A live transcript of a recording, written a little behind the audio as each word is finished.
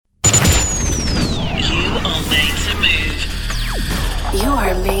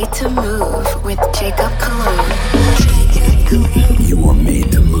made to move with Jacob Cologne. You are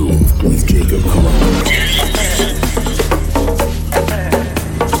made to move with Jacob Cologne.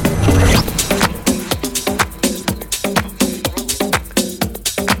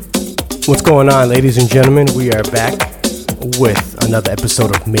 What's going on, ladies and gentlemen? We are back with another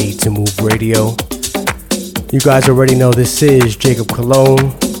episode of Made to Move Radio. You guys already know this is Jacob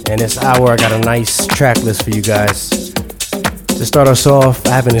Cologne, and this hour I got a nice track list for you guys. To start us off,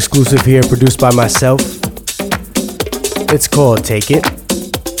 I have an exclusive here produced by myself. It's called Take It.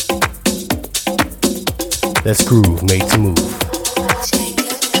 Let's groove, Made to Move.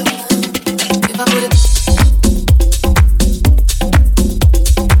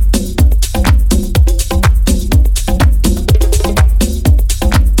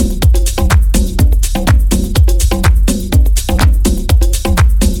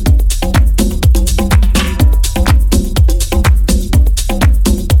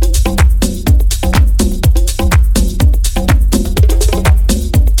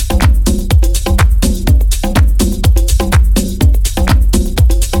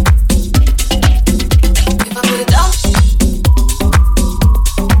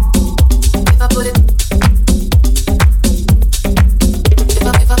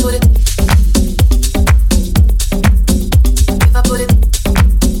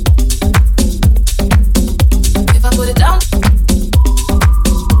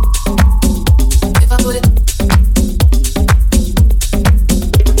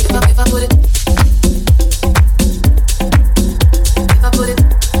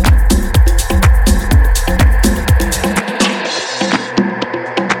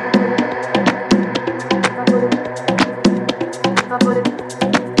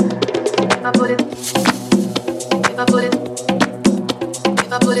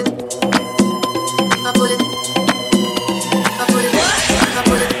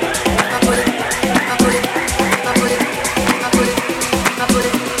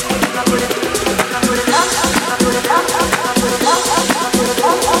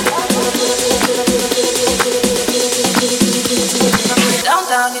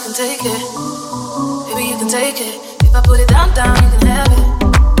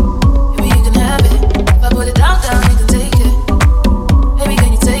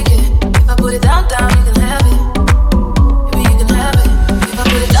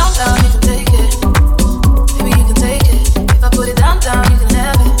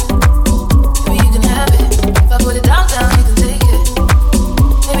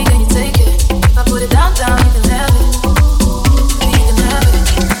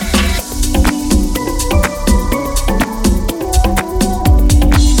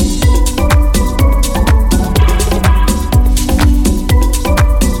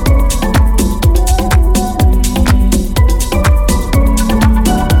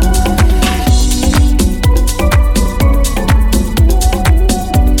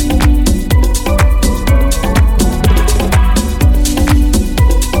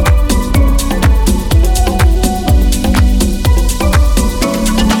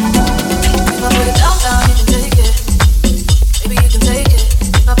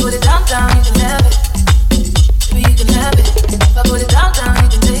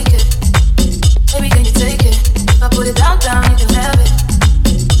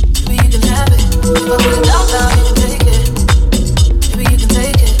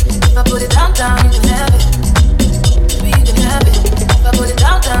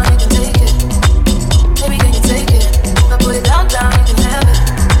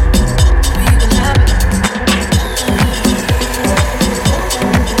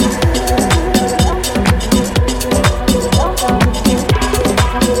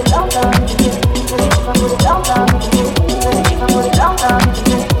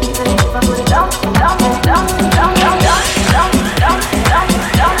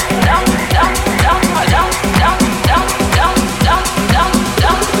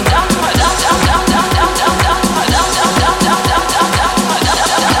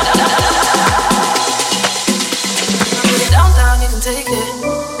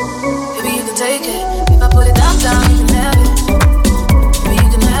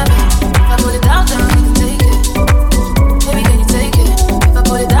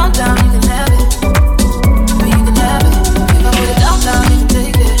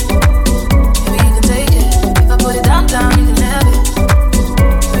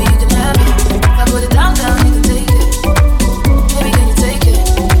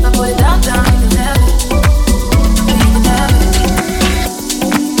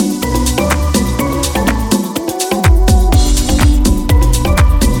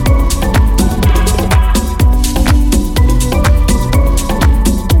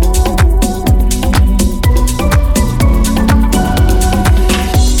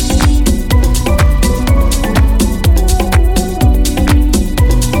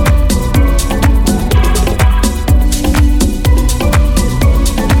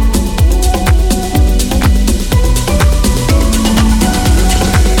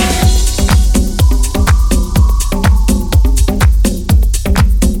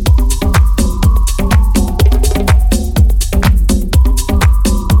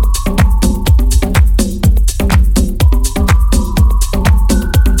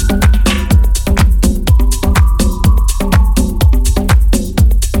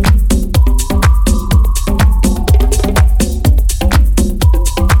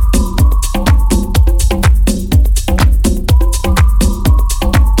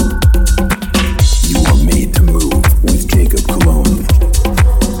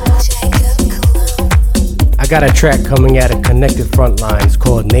 got a track coming out of Connected Frontlines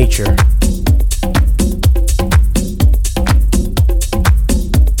called Nature.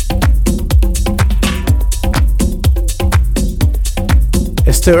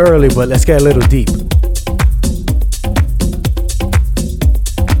 It's still early, but let's get a little deep.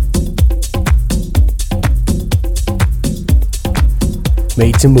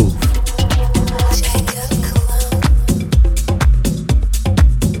 Made to Move.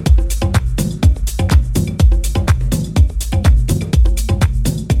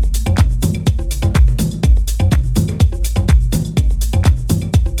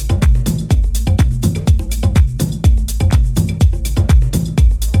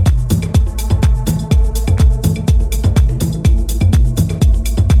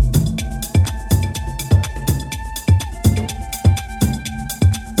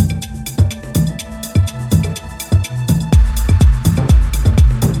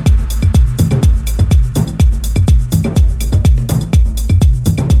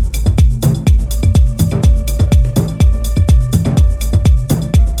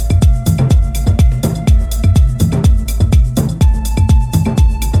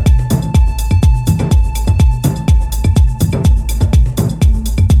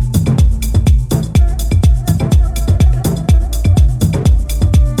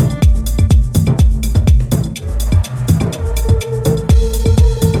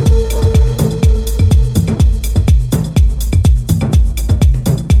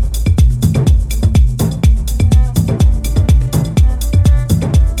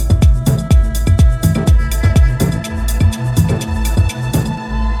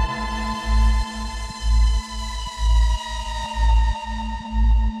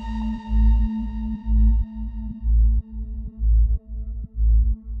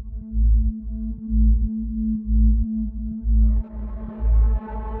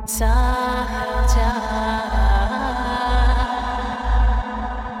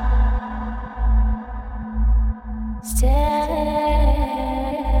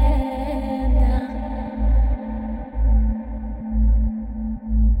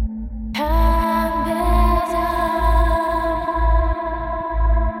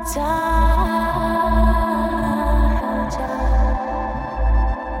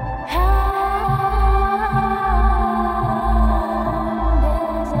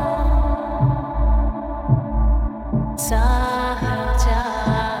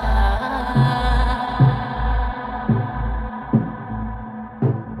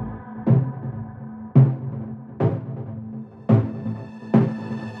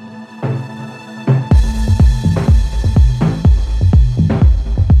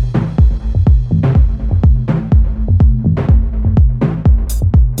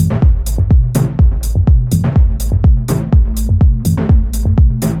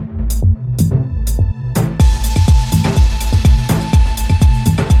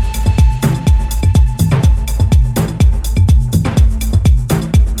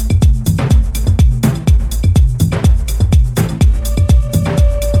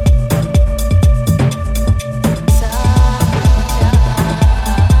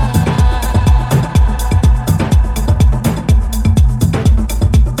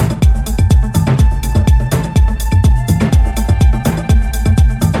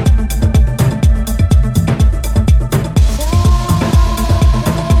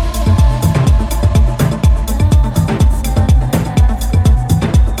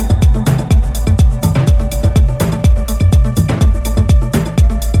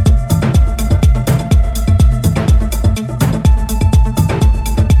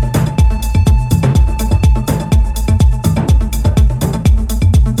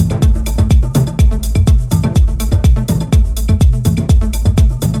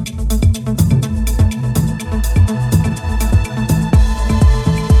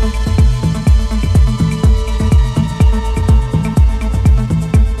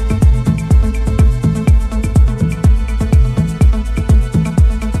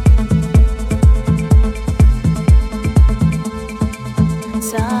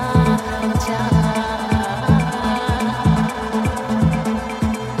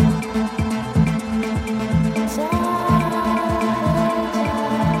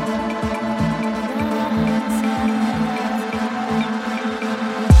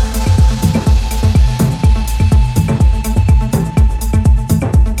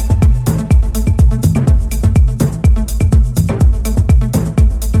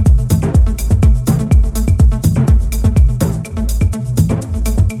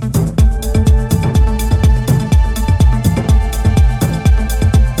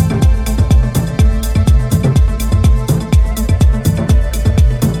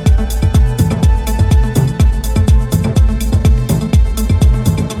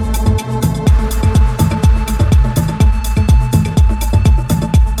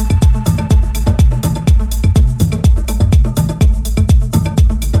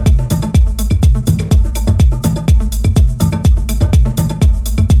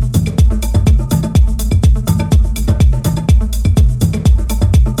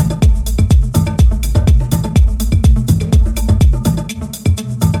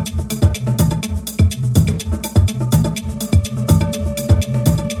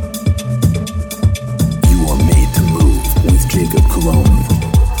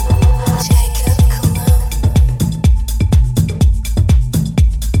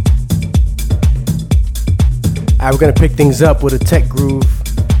 We're gonna pick things up with a tech groove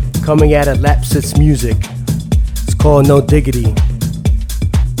coming out of Lapsitz Music. It's called No Diggity.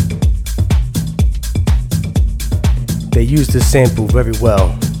 They use this sample very well.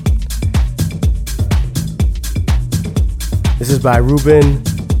 This is by Ruben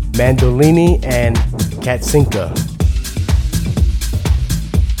Mandolini and Katsinka.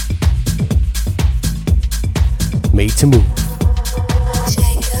 Made to Move.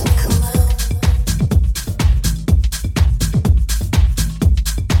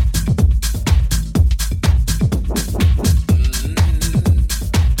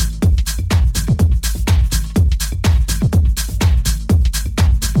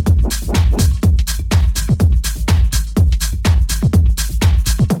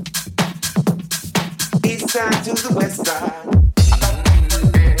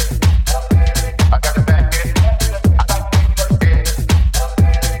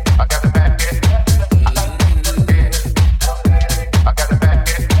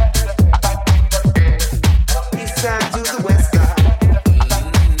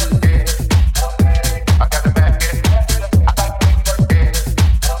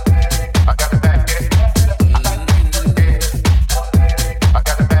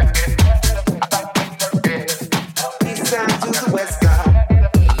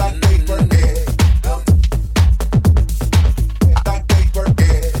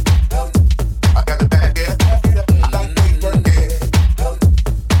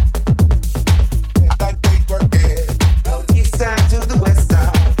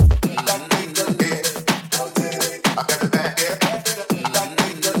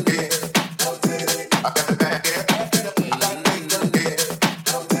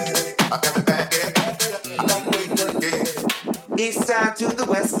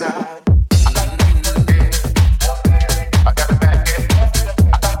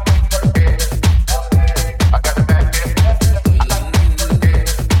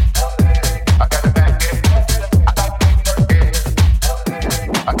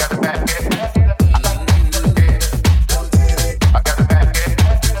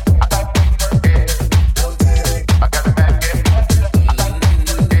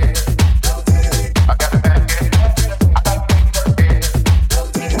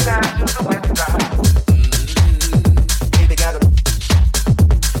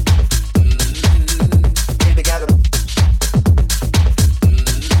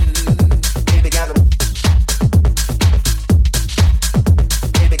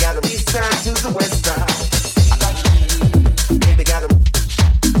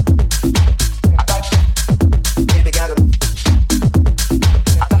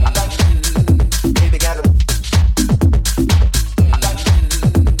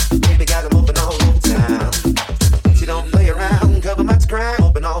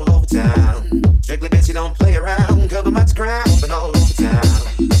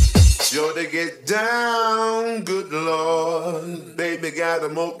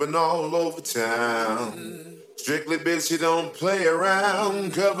 Strictly bitch, you don't play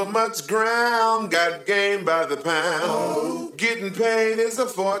around. Cover much ground, got game by the pound. Getting paid is a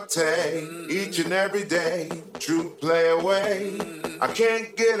forte, each and every day. True play away, I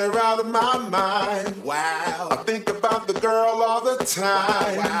can't get her out of my mind. Wow, I think about the girl all the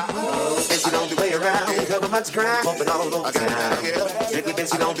time. Wow, bitch, you don't play around. Cover much ground, bumping all over town. Strictly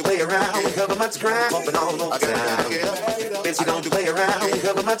bitch, you don't play around. Cover much ground, bumping all over town. Bitch, you don't play around.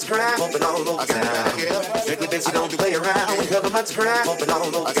 Cover much ground, bumping all over town. Strictly bitch, you don't play around. Cover much ground, bumping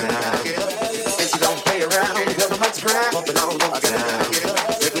all over town. Bitch, you don't play around. Cover much ground, bumping all over town.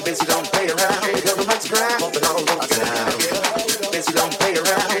 Strictly bitch, you don't play around. Cover much ground, bumping all over town. Bitch, you don't play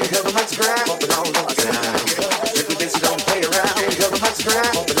around. Cover much ground, bumping all over town. Strictly bitch, you don't play around. Cover much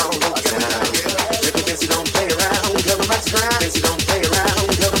ground, bumping all over town. Strictly bitch, you don't play around. Cover much ground. Bitch, you don't play around.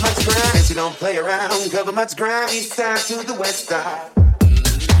 Cover much ground. Bitch, you don't play around. Cover much ground. East side to the west side.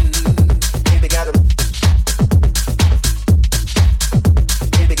 Baby got a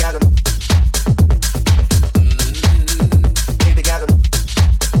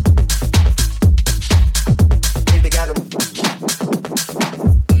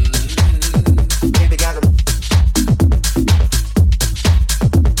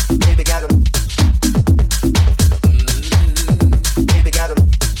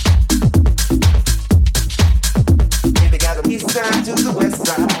to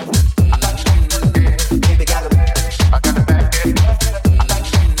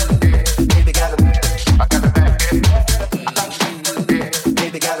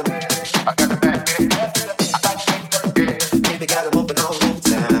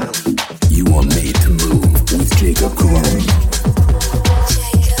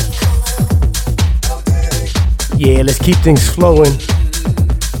Yeah, let's keep things flowing.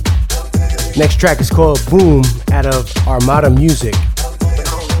 Next track is called Boom out of Armada Music.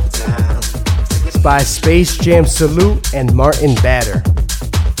 It's by Space Jam Salute and Martin Batter.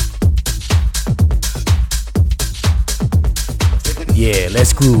 Yeah,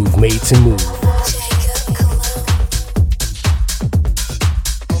 let's groove, made to move.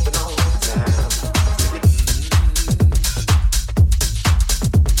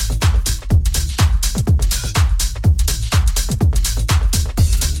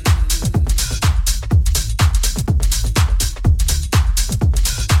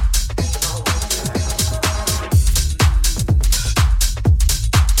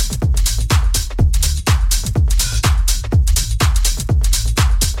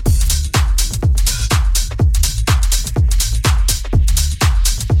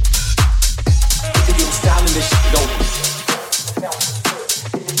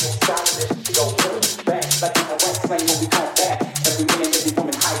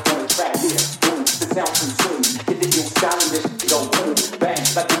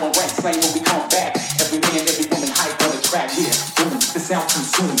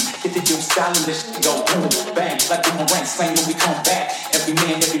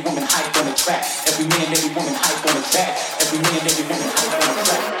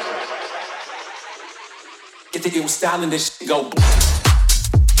 This shit go.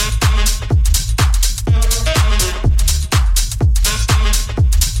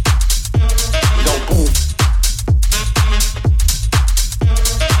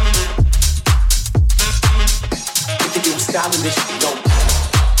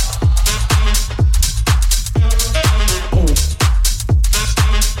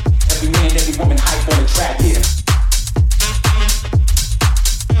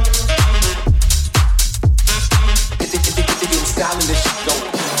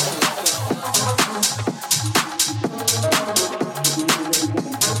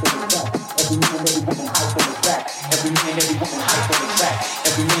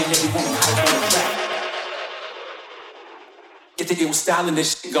 Styling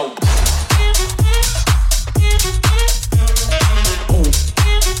this shit go. Boom.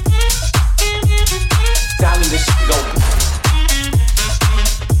 Styling this shit go.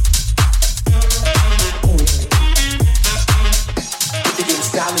 Boom.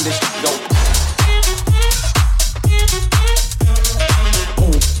 Styling this shit go.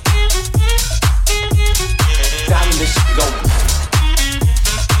 Boom. Styling this shit go.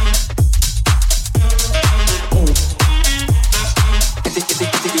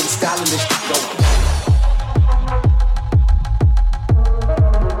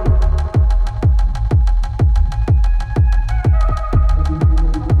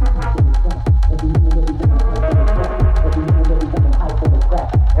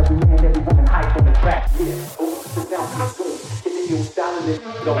 Styling this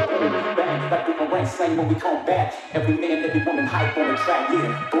shit go. When we come back, every man, every woman hype on the track,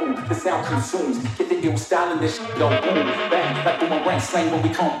 yeah, boom, the sound consumes, get the ill style in this shit, go, boom, bang, like boomerang slang when we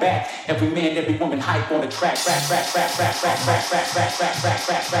come back, every man, every woman hype on the track,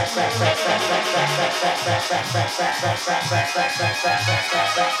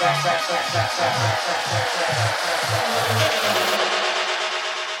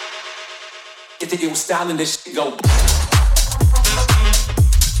 get the ill style in this shit, go. Styling this shit go.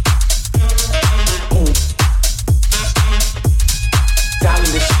 Boom.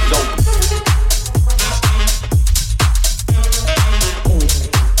 Styling this shit go. Boom.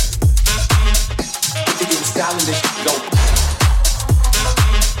 Styling this shit go.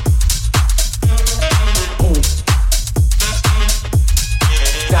 Boom.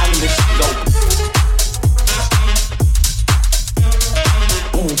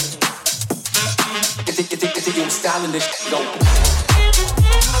 Styling this shit go. Styling this shit go.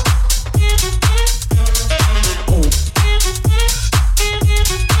 Boom.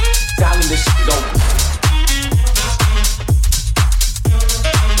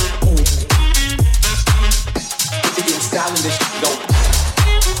 Styling this shit go.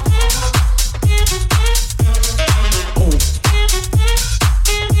 Boom.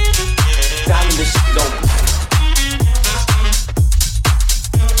 Styling this shit go.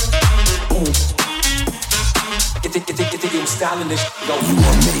 Boom. Styling this shit go. You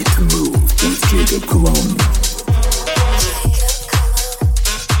are made to move with Jacob Cologne.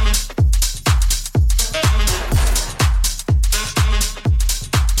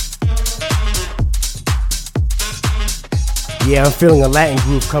 Yeah, I'm feeling a Latin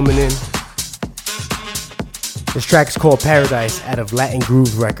groove coming in. This track is called Paradise out of Latin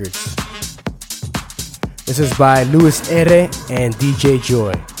Groove Records. This is by Luis R and DJ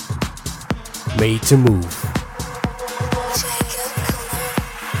Joy. Made to Move.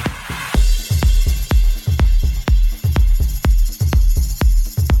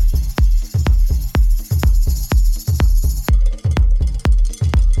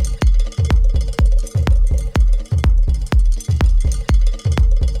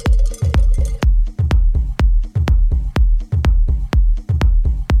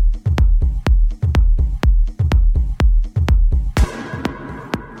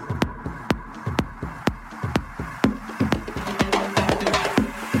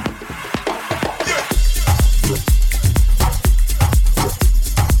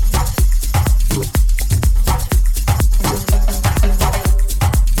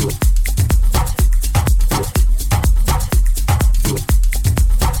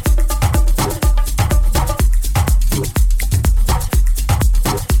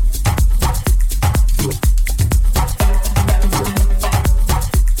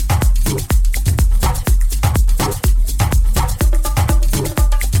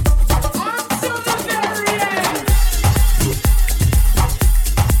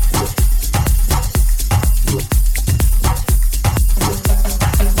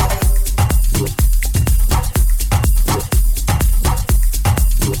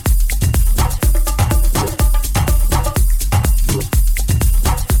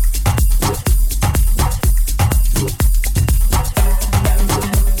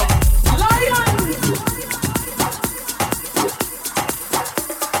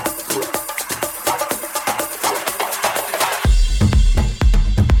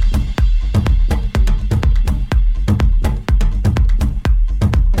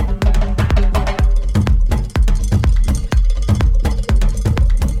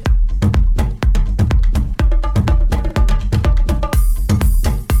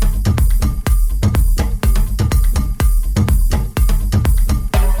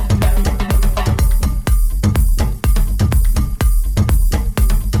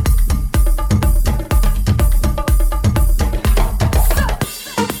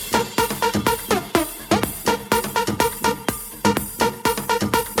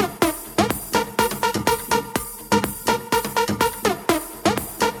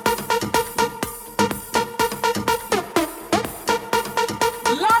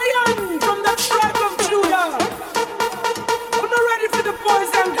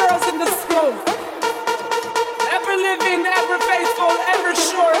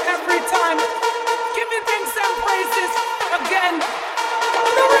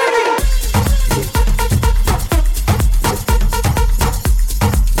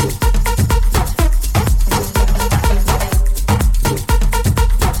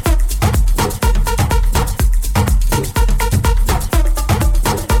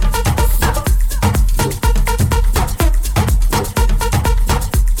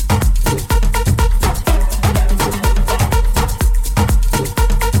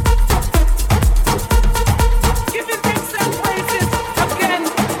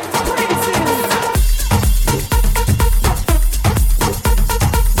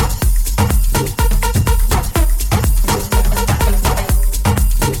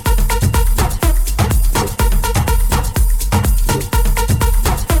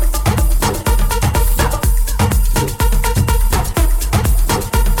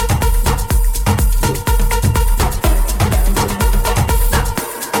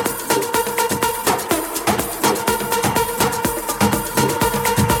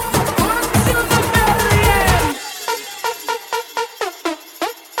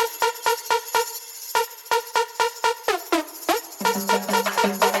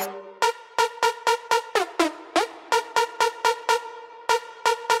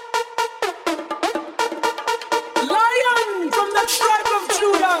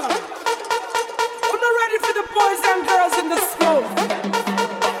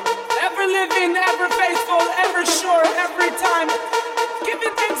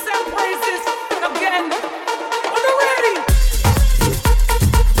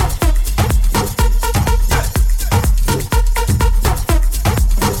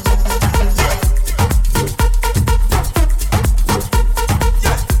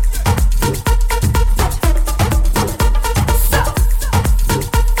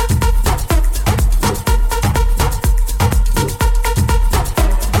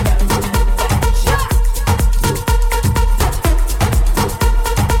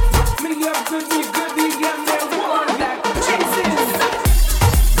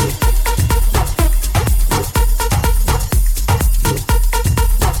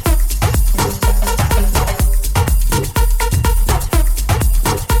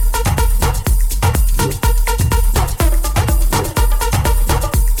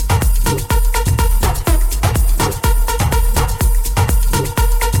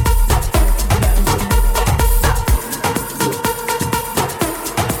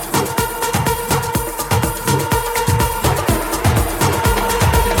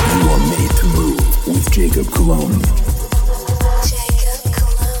 Jacob Cologne.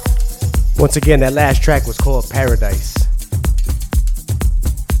 Once again, that last track was called Paradise.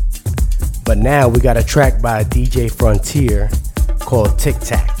 But now we got a track by DJ Frontier called Tic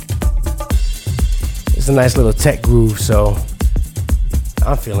Tac. It's a nice little tech groove, so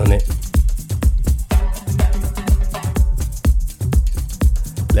I'm feeling it.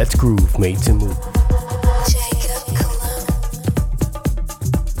 Let's groove, made to move.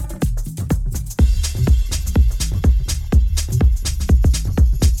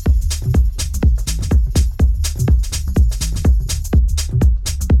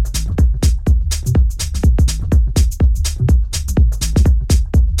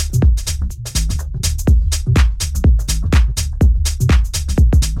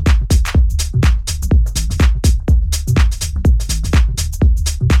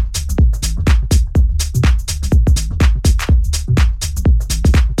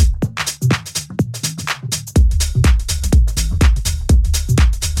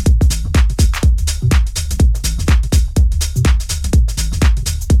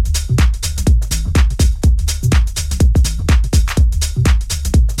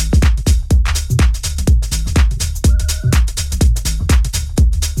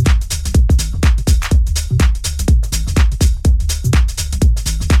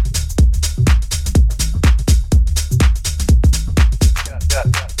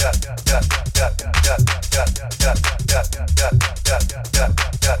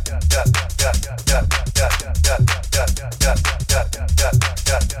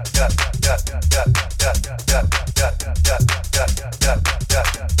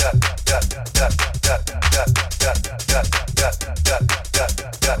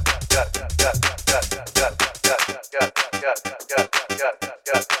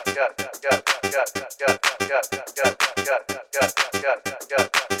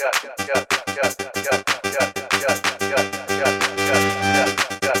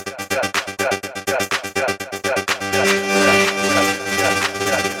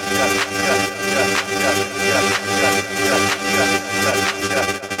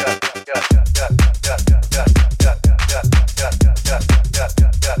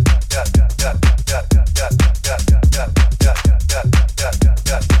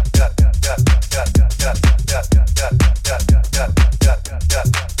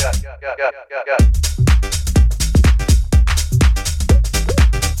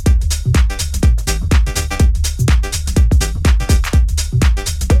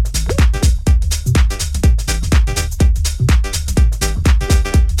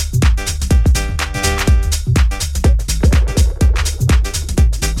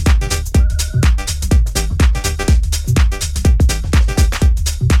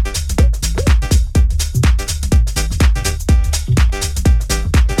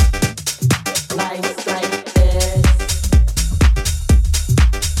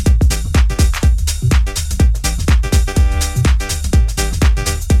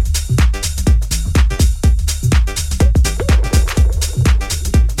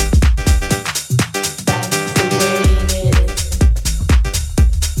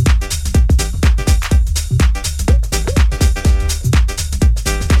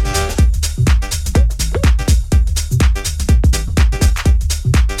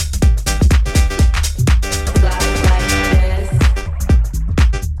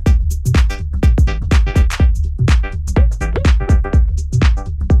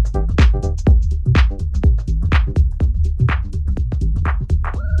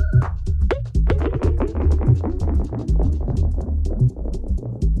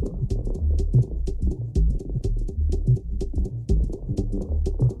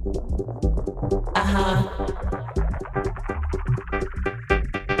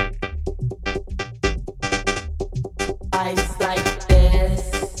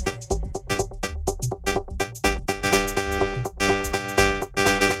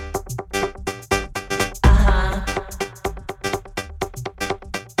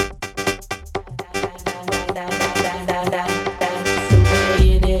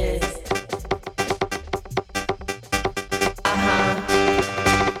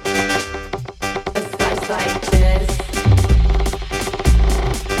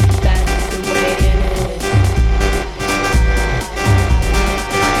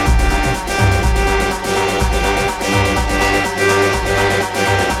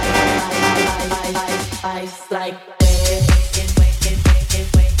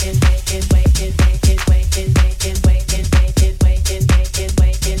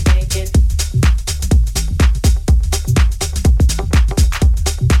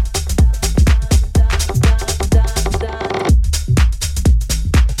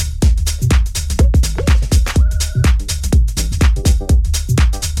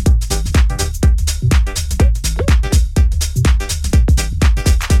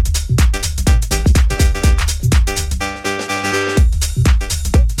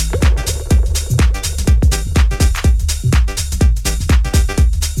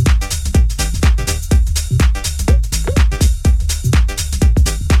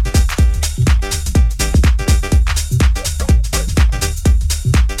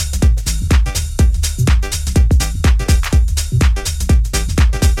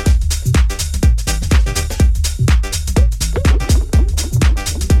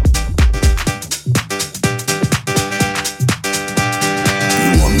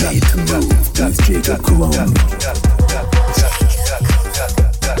 to Move with Jacob Cologne.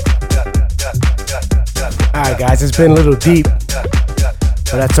 Alright guys, it's been a little deep,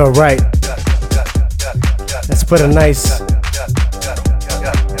 but that's alright. Let's put a nice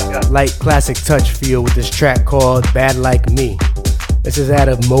light classic touch for you with this track called Bad Like Me. This is out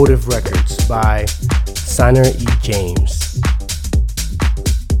of Motive Records by Signer E. James.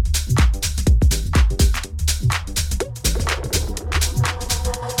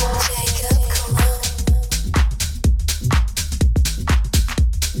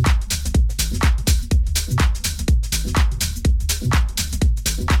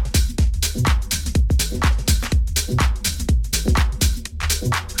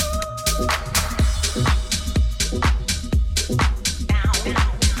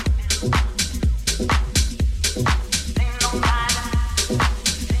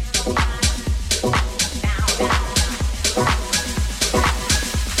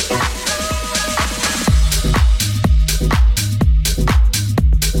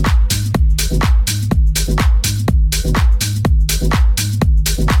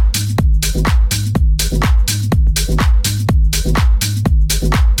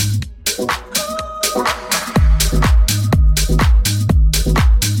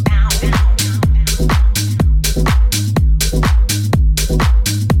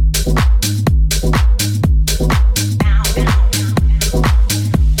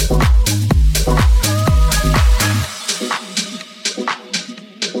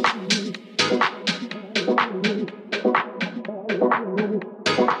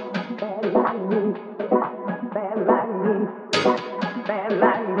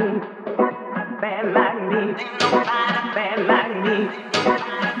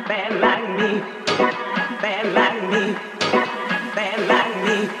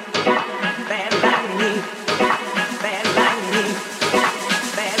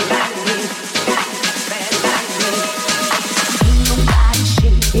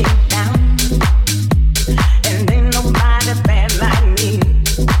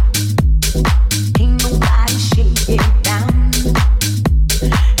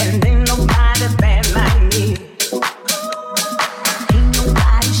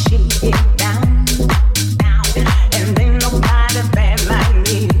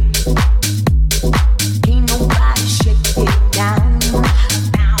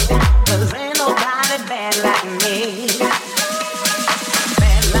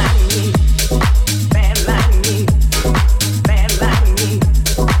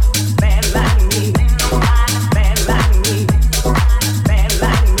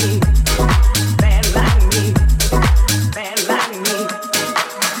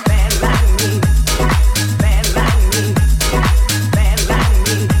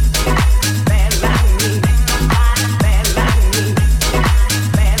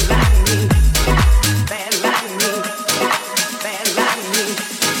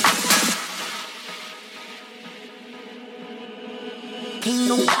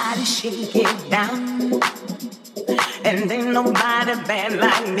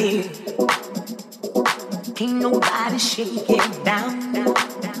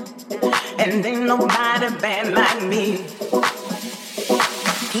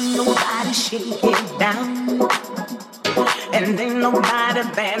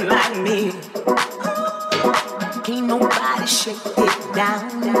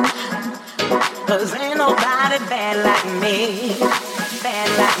 Ain't nobody bad like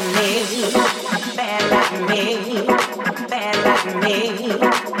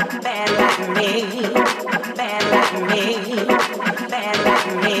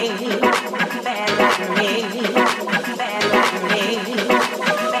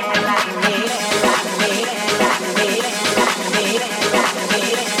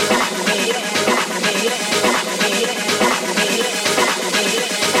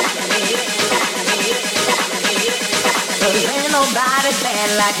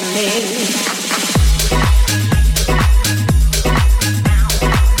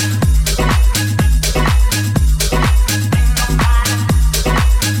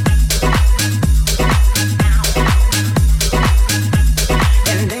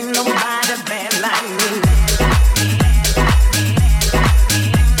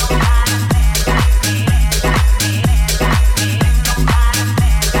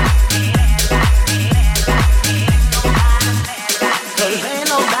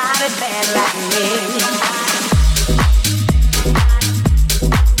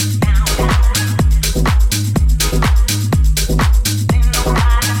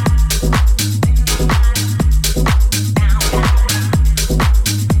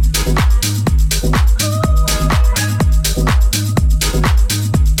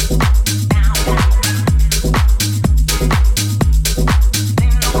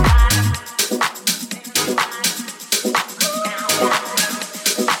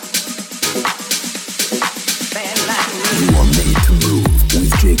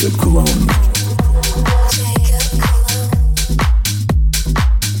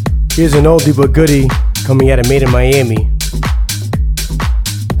Here's an oldie but goodie coming out of Made in Miami.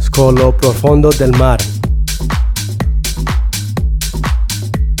 It's called Lo Profundo del Mar.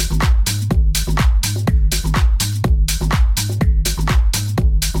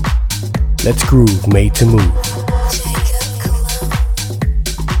 Let's groove, made to move.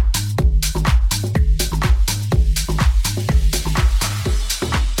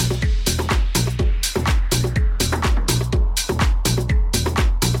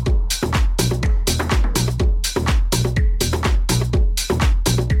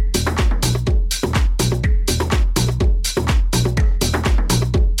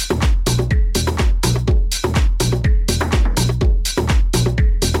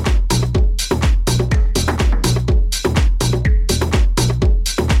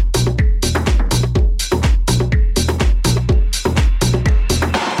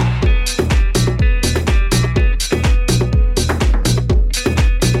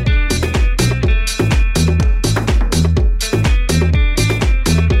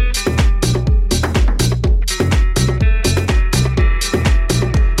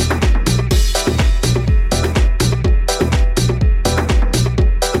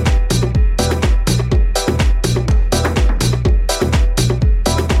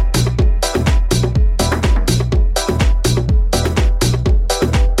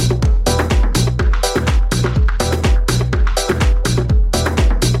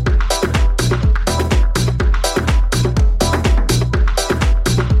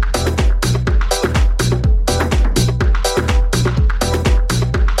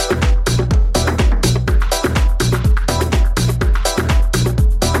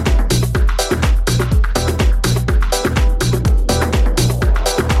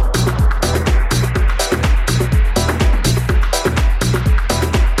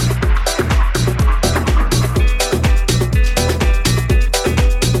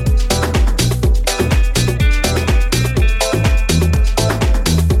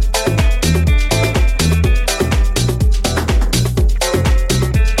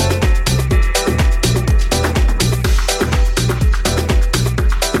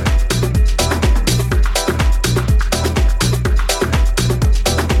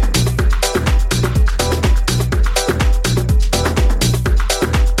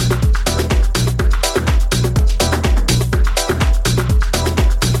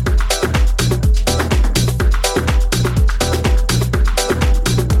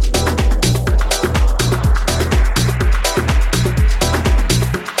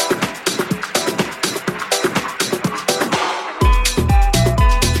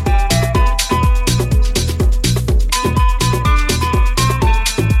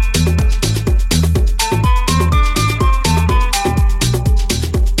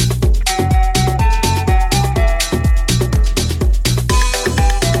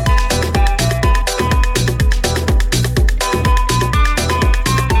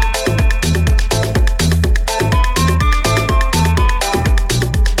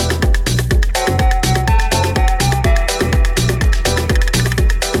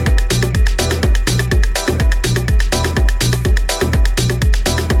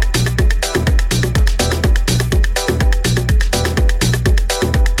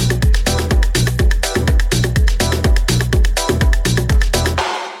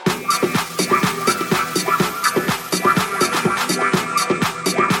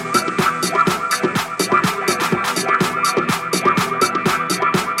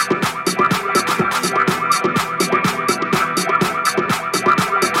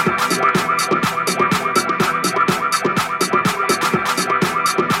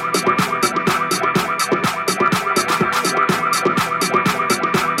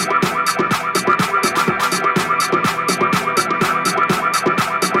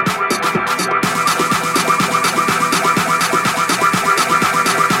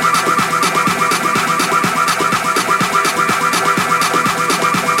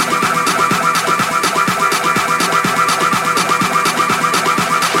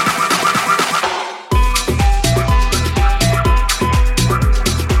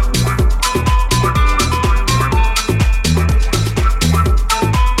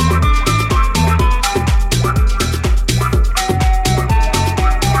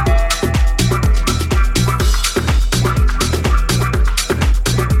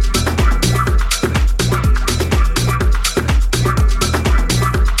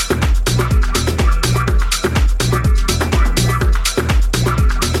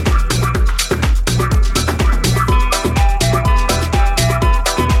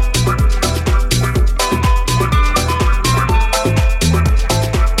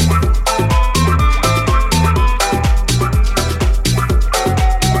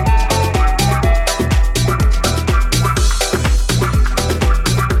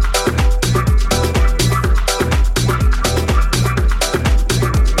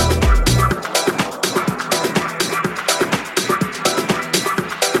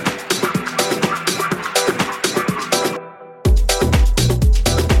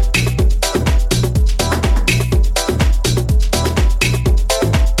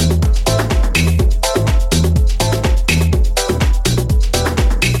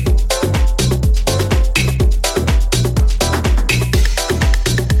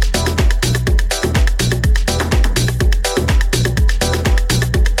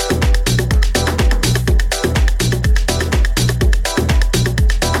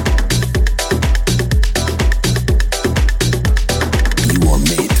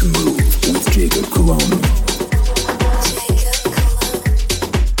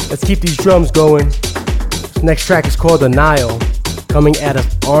 Let's keep these drums going. This next track is called The Nile, coming out of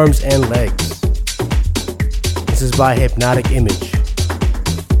Arms and Legs. This is by Hypnotic Image.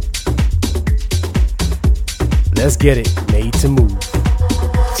 Let's get it, made to move.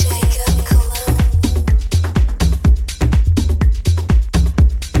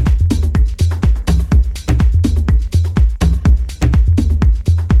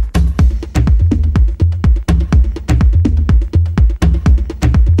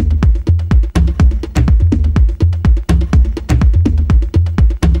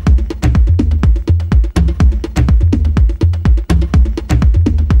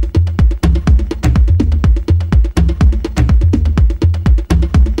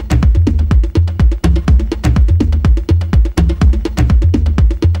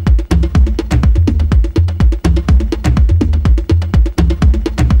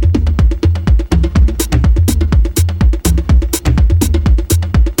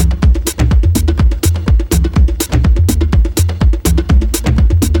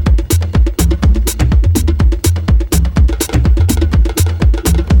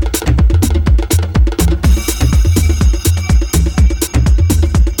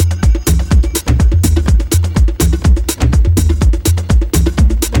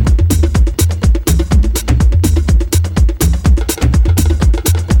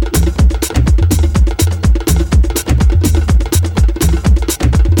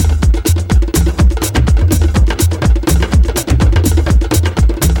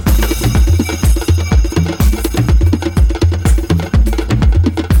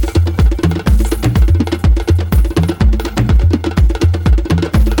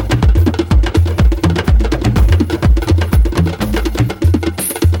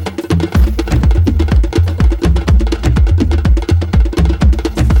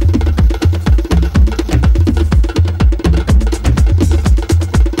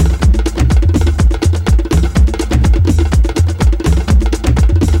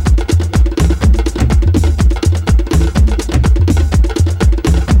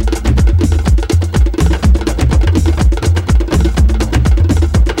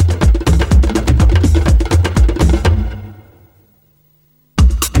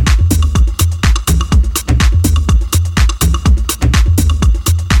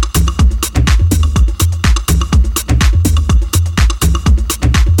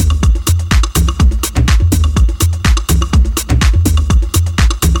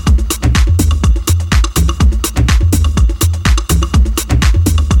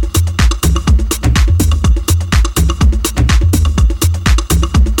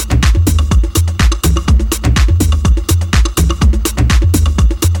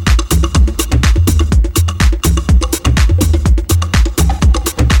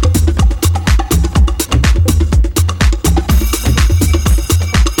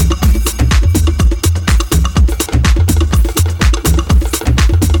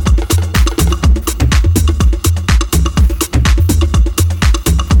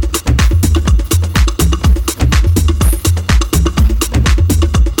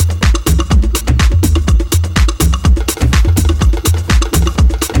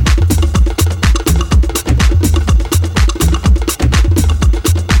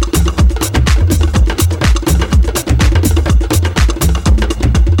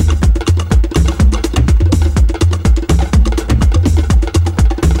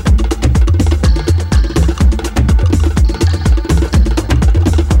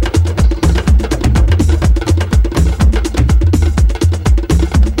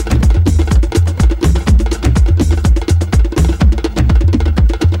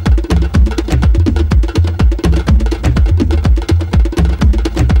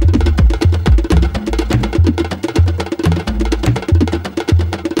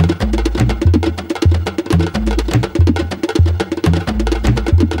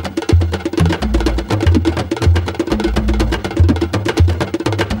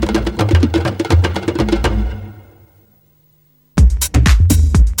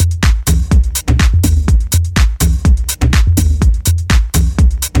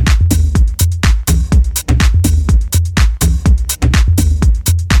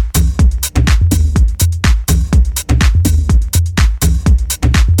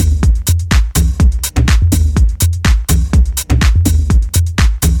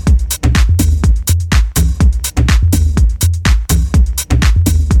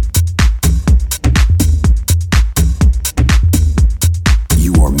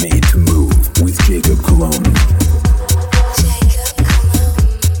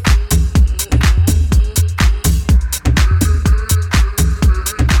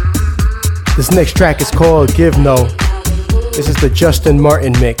 This next track is called Give No. This is the Justin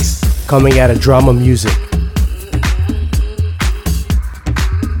Martin mix coming out of Drama Music.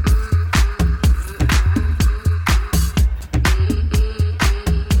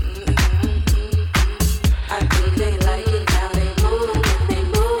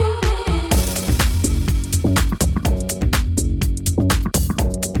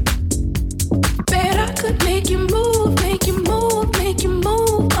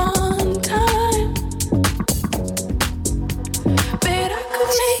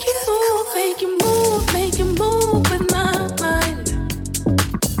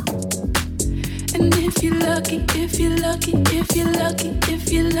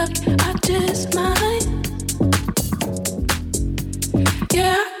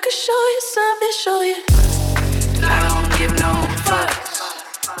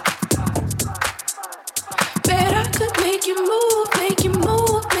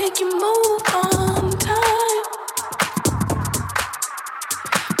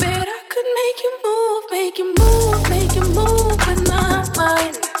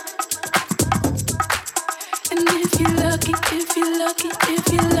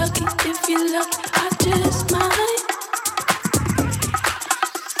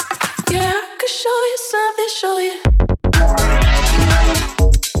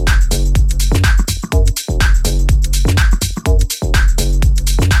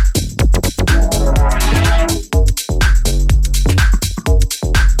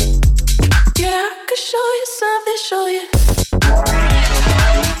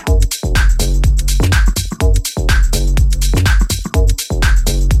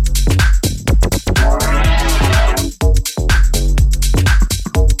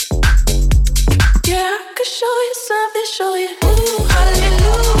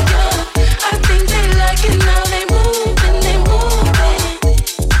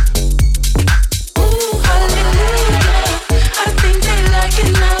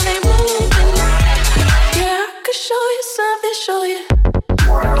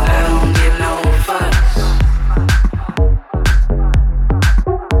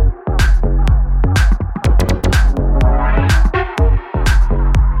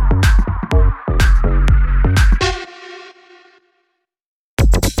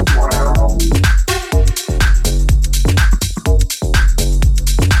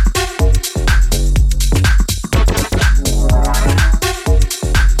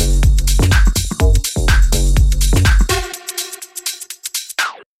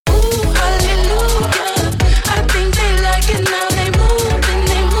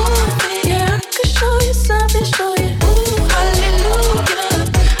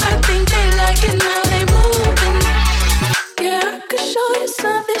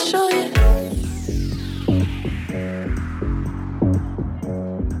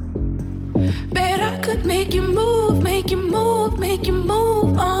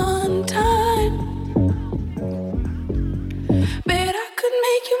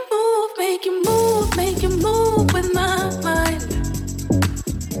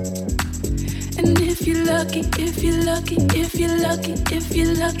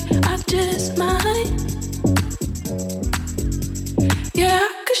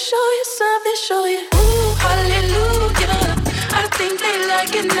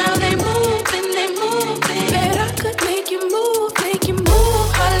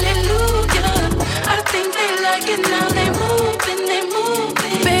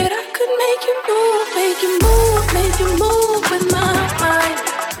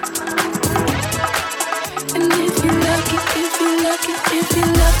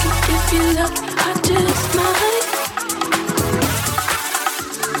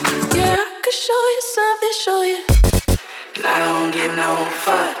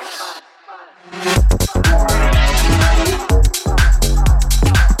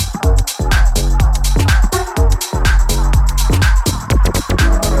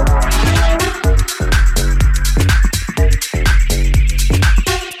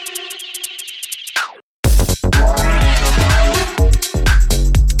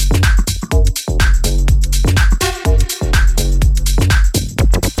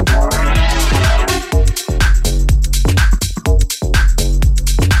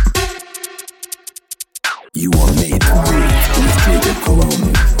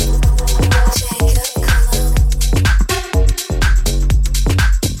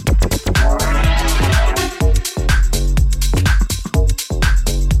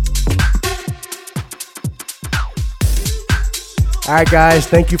 Alright guys,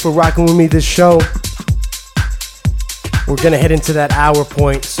 thank you for rocking with me this show. We're gonna head into that hour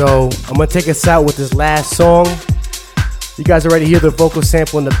point, so I'm gonna take us out with this last song. You guys already hear the vocal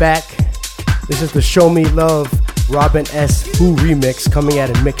sample in the back. This is the Show Me Love Robin S. Who remix coming out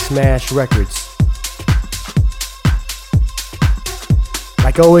of Mix Mash Records.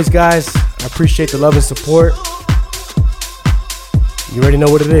 Like always, guys, I appreciate the love and support. You already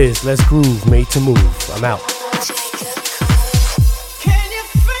know what it is. Let's groove, made to move. I'm out.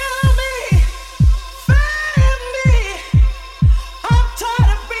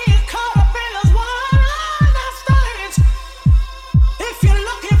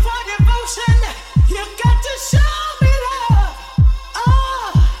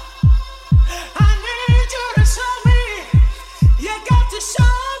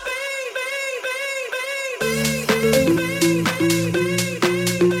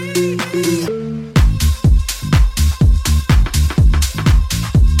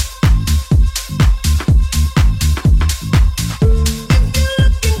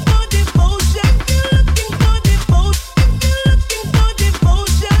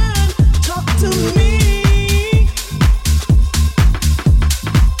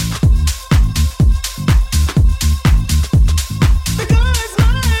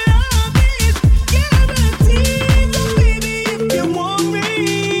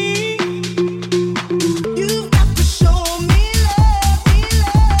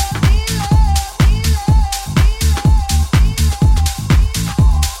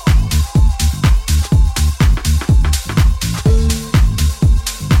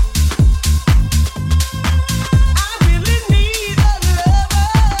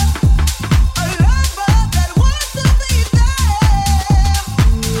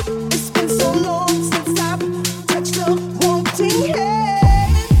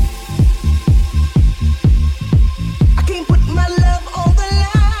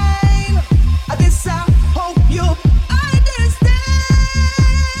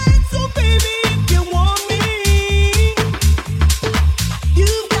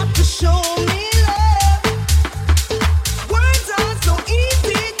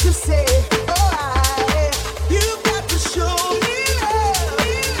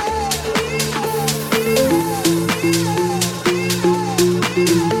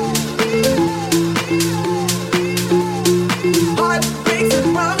 Heartbreaks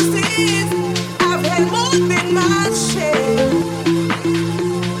and promises.